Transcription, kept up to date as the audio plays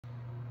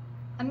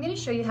I'm going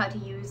to show you how to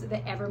use the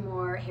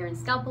Evermore hair and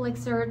scalp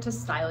elixir to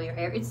style your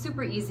hair. It's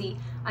super easy.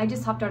 I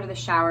just hopped out of the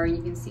shower and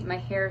you can see my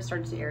hair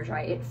started to air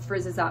dry. It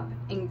frizzes up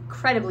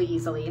incredibly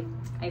easily.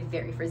 I have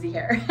very frizzy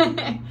hair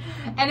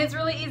and it's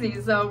really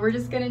easy. So we're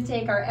just going to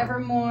take our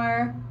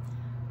Evermore.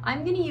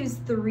 I'm going to use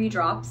 3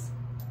 drops.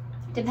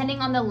 Depending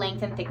on the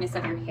length and thickness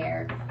of your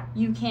hair,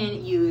 you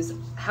can use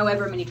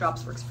however many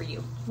drops works for you.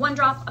 1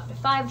 drop up to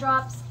 5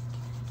 drops.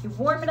 You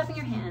warm it up in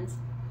your hands.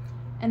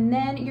 And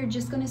then you're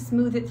just gonna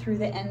smooth it through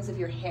the ends of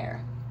your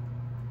hair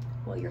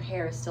while your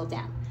hair is still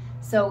damp.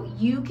 So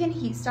you can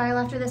heat style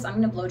after this. I'm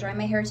gonna blow dry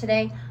my hair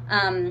today.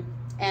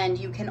 And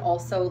you can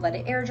also let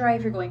it air dry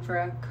if you're going for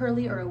a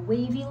curly or a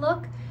wavy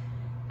look.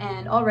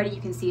 And already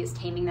you can see it's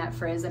taming that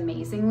frizz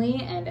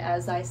amazingly. And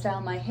as I style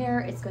my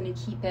hair, it's gonna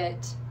keep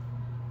it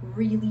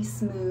really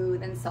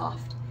smooth and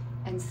soft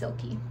and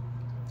silky.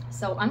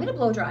 So I'm gonna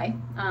blow dry.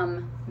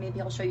 Maybe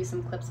I'll show you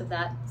some clips of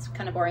that. It's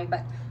kind of boring,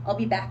 but I'll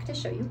be back to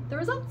show you the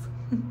results.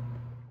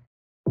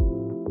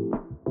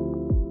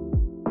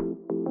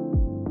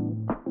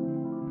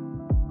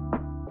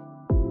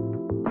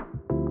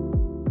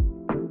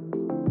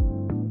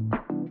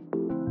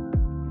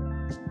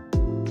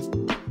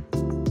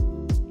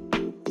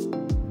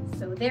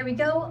 So there we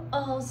go,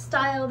 all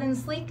styled and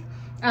sleek.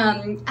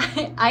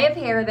 I have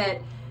hair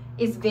that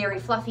is very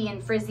fluffy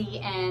and frizzy,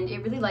 and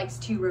it really likes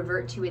to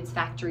revert to its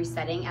factory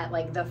setting at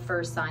like the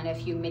first sign of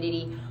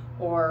humidity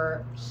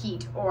or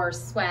heat or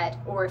sweat,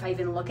 or if I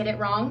even look at it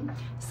wrong.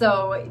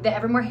 So the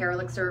Evermore hair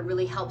elixir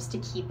really helps to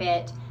keep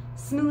it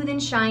smooth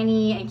and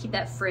shiny and keep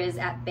that frizz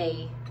at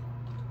bay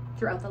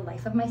throughout the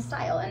life of my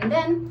style. And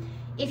then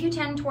if you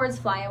tend towards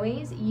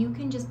flyaways, you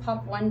can just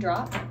pop 1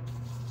 drop,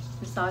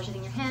 massage it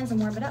in your hands and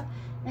warm it up,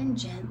 and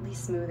gently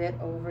smooth it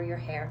over your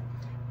hair,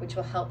 which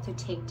will help to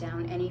take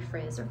down any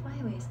frizz or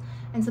flyaways.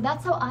 And so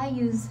that's how I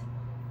use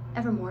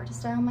Evermore to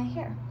style my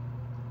hair.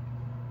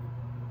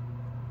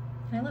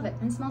 And I love it,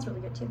 and it smells really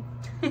good too.